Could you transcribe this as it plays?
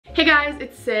Hey guys,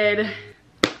 it's Sid.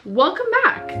 Welcome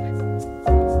back.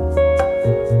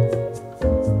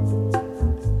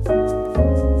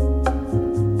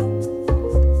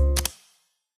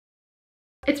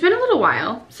 It's been a little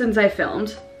while since I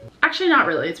filmed. Actually, not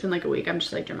really. It's been like a week. I'm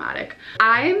just like dramatic.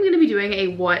 I'm gonna be doing a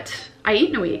what I eat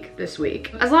in a week this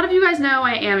week. As a lot of you guys know,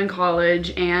 I am in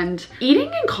college, and eating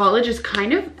in college is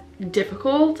kind of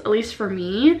difficult, at least for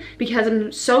me, because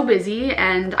I'm so busy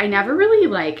and I never really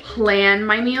like plan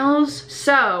my meals.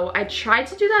 So I tried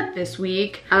to do that this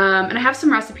week, and I have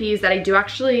some recipes that I do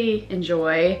actually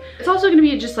enjoy. It's also gonna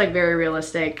be just like very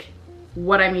realistic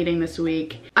what I'm eating this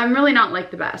week. I'm really not like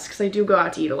the best because I do go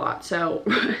out to eat a lot, so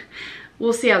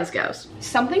we'll see how this goes.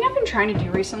 Something I've been trying to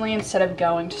do recently instead of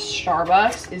going to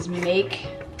Starbucks is make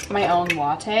my own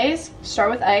lattes. Start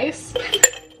with ice.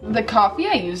 The coffee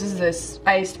I use is this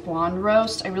iced blonde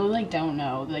roast. I really don't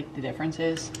know like the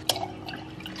differences.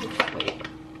 Wait.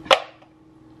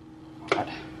 God.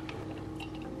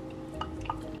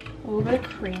 A little bit of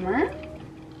creamer.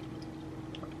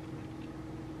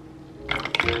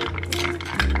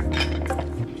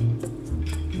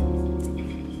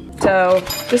 So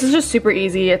this is just super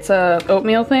easy. It's a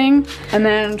oatmeal thing. And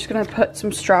then I'm just gonna put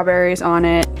some strawberries on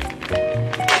it.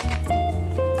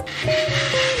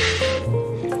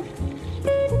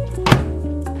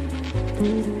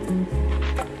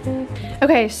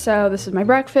 Okay, so this is my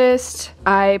breakfast.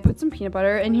 I put some peanut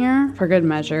butter in here for good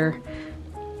measure.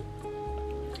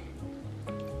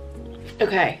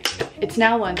 Okay, it's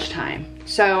now lunchtime.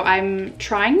 So I'm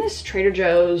trying this Trader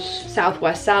Joe's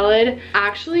Southwest salad.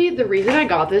 Actually, the reason I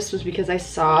got this was because I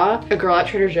saw a girl at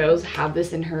Trader Joe's have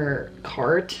this in her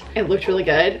cart. It looked really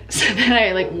good. So then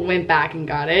I like went back and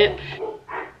got it.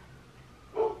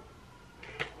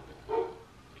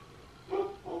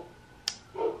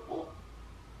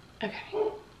 Okay.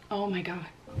 Oh my god.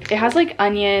 It has like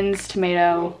onions,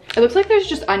 tomato. It looks like there's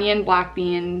just onion, black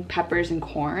bean, peppers, and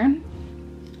corn.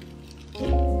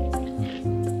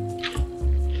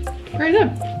 Very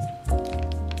good.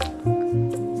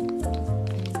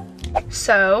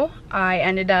 So I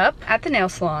ended up at the nail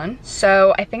salon.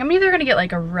 So I think I'm either gonna get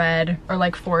like a red or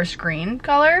like forest green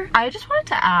color. I just wanted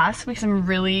to ask because I'm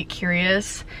really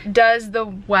curious. Does the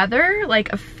weather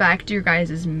like affect your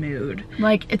guys' mood?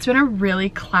 Like it's been a really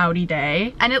cloudy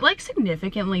day and it like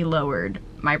significantly lowered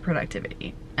my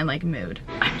productivity and like mood.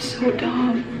 I'm so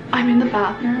dumb. I'm in the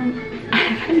bathroom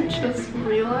and I just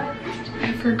realized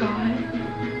I forgot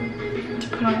to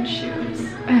put on shoes.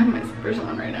 I have my slippers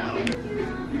on right now.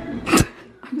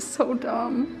 I'm so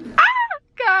dumb. Ah,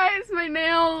 guys, my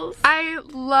nails. I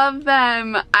love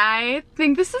them. I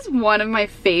think this is one of my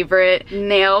favorite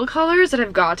nail colors that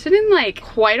I've gotten in like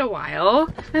quite a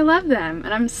while. I love them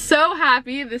and I'm so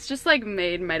happy. This just like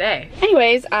made my day.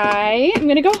 Anyways, I am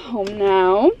gonna go home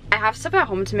now. I have stuff at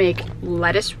home to make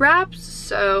lettuce wraps,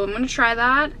 so I'm gonna try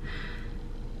that.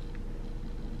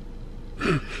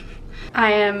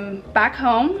 I am back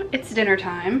home. It's dinner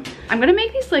time. I'm gonna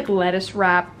make these like lettuce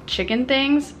wrap chicken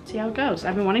things. See how it goes.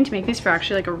 I've been wanting to make these for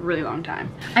actually like a really long time.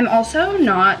 I'm also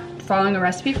not following a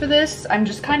recipe for this. I'm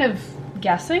just kind of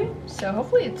guessing, so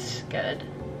hopefully it's good.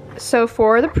 So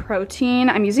for the protein,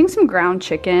 I'm using some ground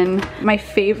chicken. My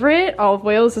favorite olive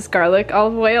oil is this garlic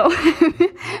olive oil.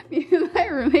 My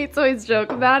roommates always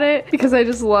joke about it because I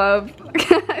just love,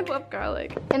 I love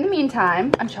garlic. In the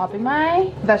meantime, I'm chopping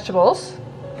my vegetables.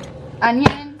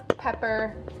 Onion,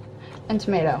 pepper, and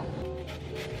tomato.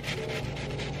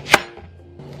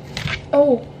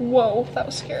 Oh, whoa, that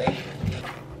was scary.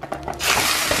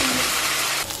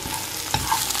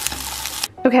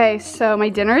 Okay, so my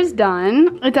dinner is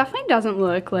done. It definitely doesn't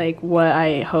look like what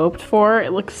I hoped for.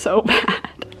 It looks so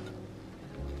bad.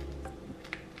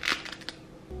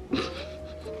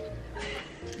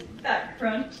 That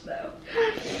crunch though.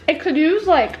 I could use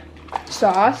like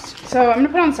sauce, so I'm gonna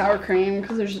put on sour cream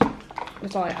because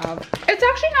that's all I have. It's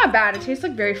actually not bad. It tastes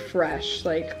like very fresh,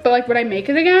 like, but like would I make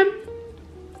it again?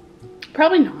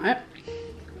 Probably not.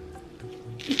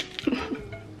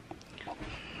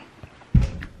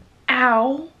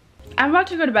 Ow. I'm about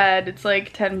to go to bed. It's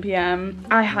like 10 p.m.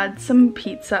 I had some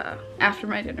pizza after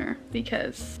my dinner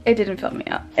because it didn't fill me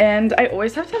up. And I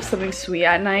always have to have something sweet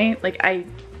at night. Like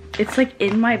it's like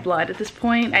in my blood at this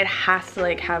point. It has to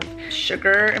like have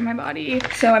sugar in my body.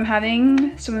 So I'm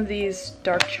having some of these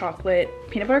dark chocolate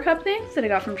peanut butter cup things that I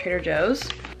got from Trader Joe's.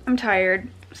 I'm tired,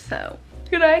 so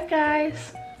good night,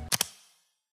 guys.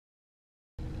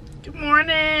 Good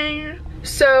morning.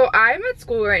 So I'm at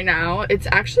school right now. It's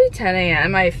actually 10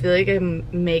 a.m. I feel like I'm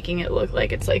making it look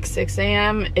like it's like 6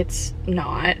 a.m. It's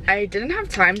not. I didn't have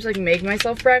time to like make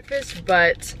myself breakfast,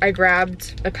 but I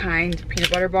grabbed a Kind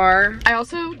peanut butter bar. I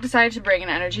also decided to bring an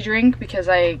energy drink because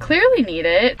I clearly need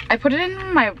it. I put it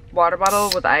in my water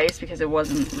bottle with ice because it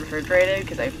wasn't refrigerated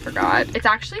because I forgot. It's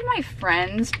actually my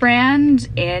friend's brand,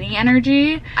 Annie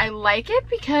Energy. I like it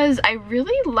because I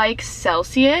really like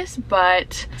Celsius,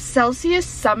 but Celsius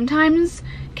sometimes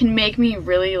can make me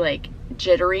really like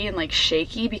jittery and like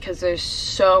shaky because there's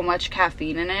so much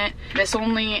caffeine in it. This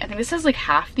only, I think this has like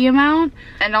half the amount,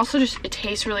 and also just it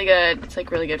tastes really good. It's like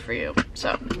really good for you.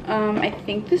 So I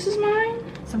think this is mine.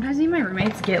 Sometimes me and my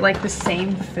roommates get like the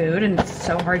same food and it's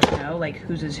so hard to know like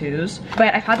whose is whose.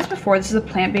 But I've had this before. This is a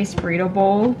plant-based burrito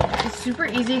bowl. It's super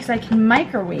easy because I can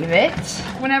microwave it.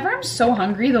 Whenever I'm so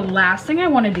hungry, the last thing I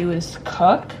want to do is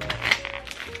cook.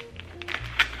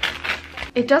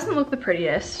 It doesn't look the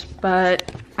prettiest,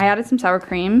 but I added some sour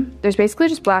cream. There's basically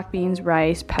just black beans,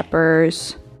 rice,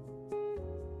 peppers.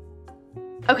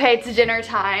 Okay, it's dinner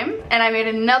time, and I made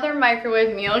another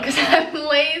microwave meal because I'm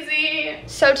lazy.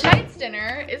 So tonight's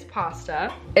dinner is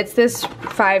pasta. It's this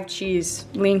 5-cheese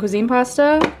lean cuisine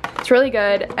pasta. It's really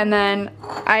good. And then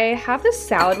I have this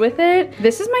salad with it.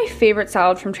 This is my favorite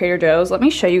salad from Trader Joe's. Let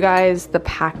me show you guys the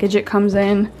package it comes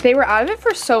in. They were out of it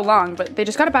for so long, but they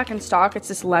just got it back in stock. It's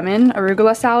this lemon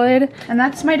arugula salad, and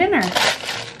that's my dinner.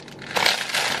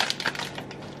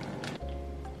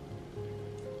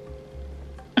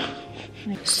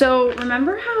 So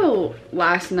remember how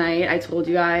last night I told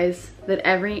you guys that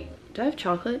do I have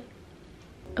chocolate?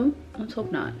 Oh, let's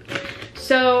hope not.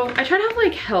 So I try to have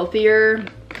like healthier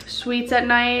sweets at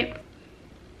night,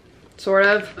 sort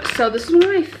of. So this is one of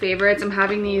my favorites. I'm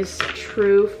having these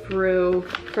True Fruit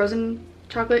frozen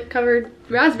chocolate covered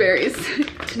raspberries.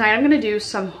 Tonight I'm gonna do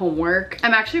some homework.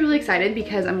 I'm actually really excited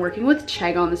because I'm working with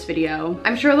Chegg on this video.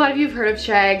 I'm sure a lot of you have heard of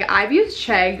Chegg. I've used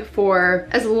Chegg for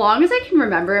as long as I can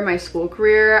remember in my school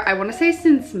career. I wanna say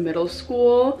since middle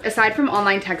school. Aside from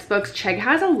online textbooks, Chegg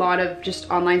has a lot of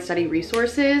just online study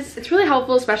resources. It's really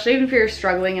helpful, especially if you're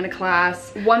struggling in a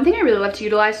class. One thing I really love to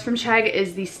utilize from Chegg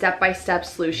is the step-by-step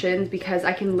solutions, because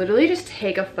I can literally just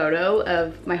take a photo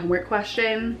of my homework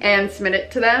question and submit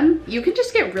it to them. You can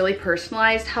just get really personalized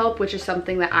help, which is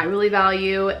something that I really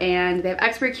value, and they have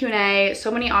expert Q&A, so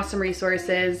many awesome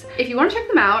resources. If you want to check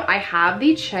them out, I have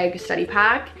the Chegg study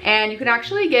pack, and you can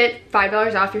actually get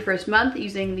 $5 off your first month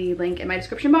using the link in my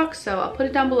description box, so I'll put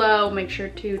it down below. Make sure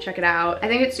to check it out. I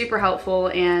think it's super helpful,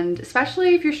 and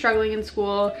especially if you're struggling in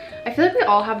school, I feel like we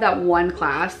all have that one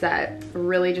class that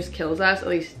really just kills us, at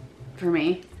least for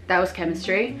me. That was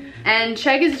chemistry, and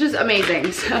Chegg is just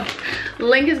amazing. So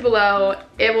link is below.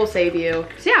 It will save you.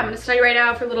 So yeah, I'm gonna study right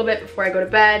now for a little bit before I go to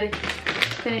bed,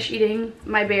 finish eating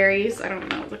my berries. I don't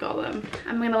know what to call them.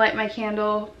 I'm gonna light my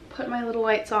candle, put my little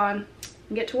lights on,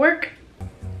 and get to work.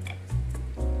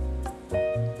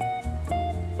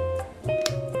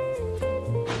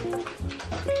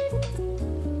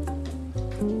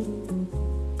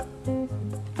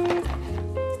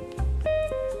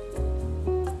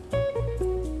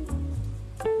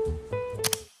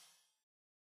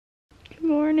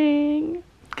 Morning.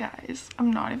 Guys,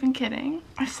 I'm not even kidding.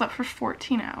 I slept for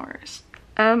 14 hours.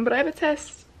 But I have a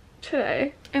test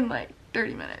today in like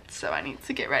 30 minutes, so I need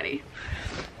to get ready.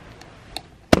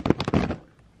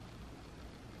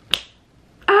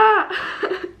 Ah!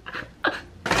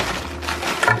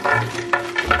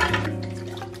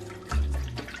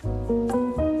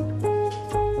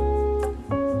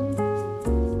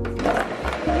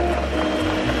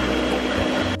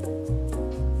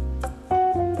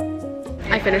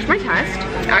 I finished my test.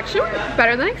 Actually went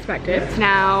better than expected. It's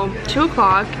now 2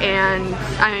 o'clock and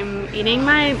I'm eating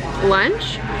my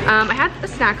lunch. I had a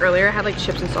snack earlier. I had like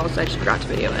chips and salsa. I just forgot to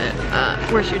video it.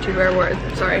 Worst YouTuber word,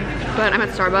 sorry. But I'm at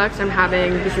Starbucks. I'm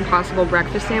having this Impossible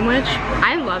breakfast sandwich.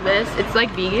 I love this. It's like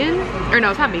vegan. Or no,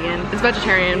 it's not vegan. It's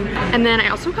vegetarian. And then I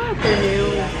also got the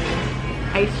new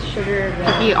iced sugar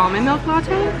cookie almond milk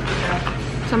latte.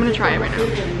 So I'm gonna try it right now.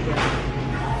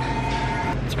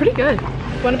 It's pretty good.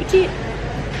 Bon appetit.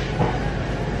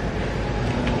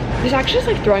 This actually is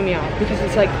like throwing me off because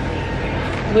it's like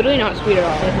literally not sweet at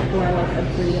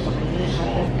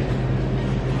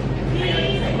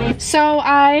all. So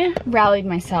I rallied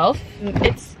myself.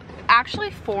 It's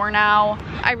actually 4 now.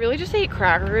 I really just ate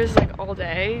crackers like all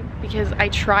day because I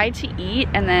tried to eat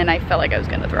and then I felt like I was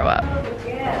gonna throw up.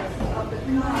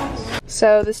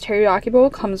 So this teriyaki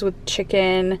bowl comes with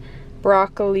chicken,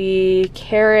 broccoli,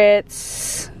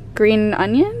 carrots, green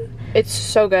onion, It's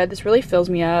so good. This really fills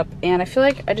me up, and I feel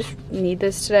like I just need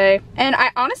this today. And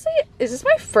I honestly, is this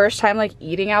my first time like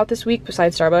eating out this week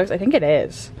besides Starbucks? I think it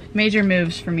is. Major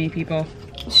moves for me, people.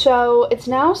 So it's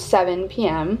now 7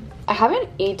 p.m. I haven't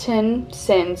eaten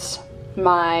since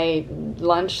my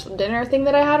lunch dinner thing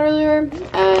that I had earlier,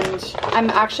 and I'm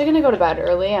actually gonna go to bed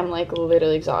early. I'm like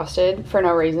literally exhausted for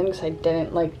no reason because I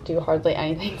didn't like do hardly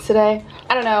anything today.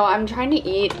 I don't know, I'm trying to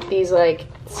eat these like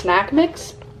snack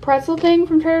mix pretzel thing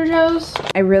from Trader Joe's.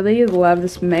 I really love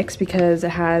this mix because it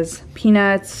has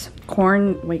peanuts,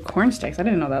 corn sticks, I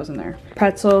didn't know that was in there,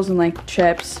 pretzels, and like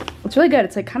chips. It's really good.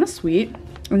 It's like kind of sweet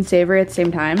and savory at the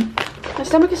same time. My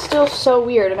stomach is still so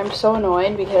weird, and I'm so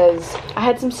annoyed because I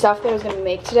had some stuff that I was gonna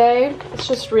make today. It's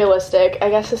just realistic.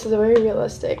 I guess this is a very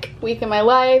realistic week in my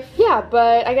life. Yeah,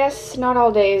 but I guess not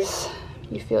all days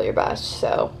you feel your best.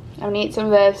 So I'm gonna eat some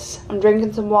of this, I'm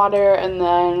drinking some water, and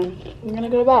then I'm gonna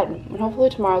go to bed. And hopefully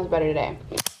tomorrow's a better day.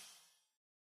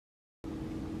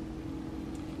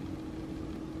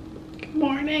 Good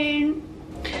morning.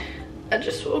 I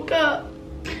just woke up.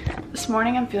 This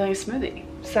morning I'm feeling a smoothie.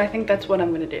 So I think that's what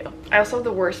I'm gonna do. I also have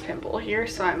the worst pimple here,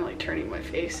 so I'm like turning my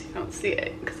face. You don't see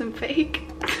it because I'm fake.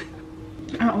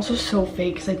 I'm also so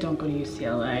fake because I don't go to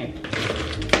UCLA.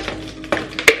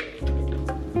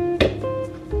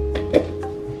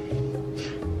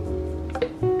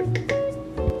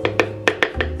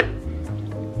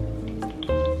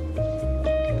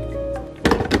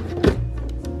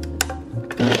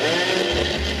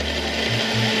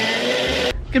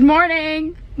 Good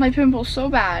morning. My pimple's so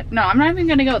bad. No, I'm not even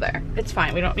gonna go there. It's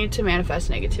fine. We don't need to manifest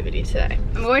negativity today.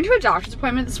 I'm going to a doctor's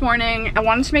appointment this morning. I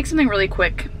wanted to make something really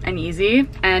quick and easy,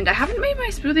 and I haven't made my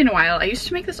smoothie in a while. I used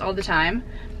to make this all the time,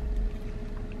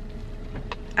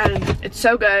 and it's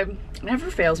so good. It never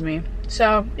fails me.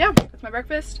 So yeah, that's my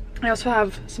breakfast. I also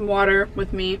have some water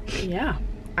with me. Yeah,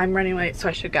 I'm running late, so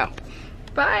I should go.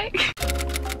 Bye.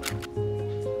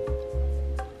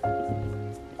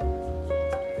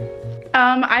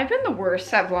 I've been the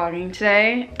worst at vlogging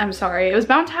today. I'm sorry. It was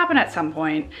bound to happen at some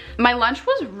point. My lunch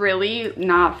was really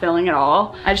not filling at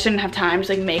all. I just didn't have time to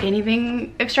like make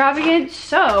anything extravagant,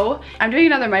 so I'm doing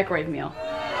another microwave meal.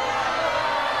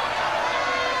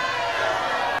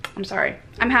 I'm sorry.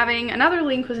 I'm having another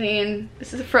lean cuisine.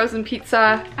 This is a frozen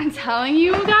pizza. I'm telling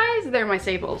you guys, they're my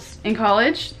staples. In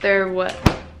college, they're what,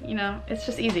 you know, it's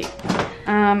just easy.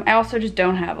 I also just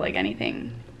don't have like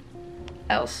anything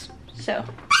else, so.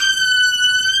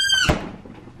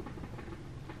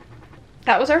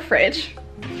 That was our fridge.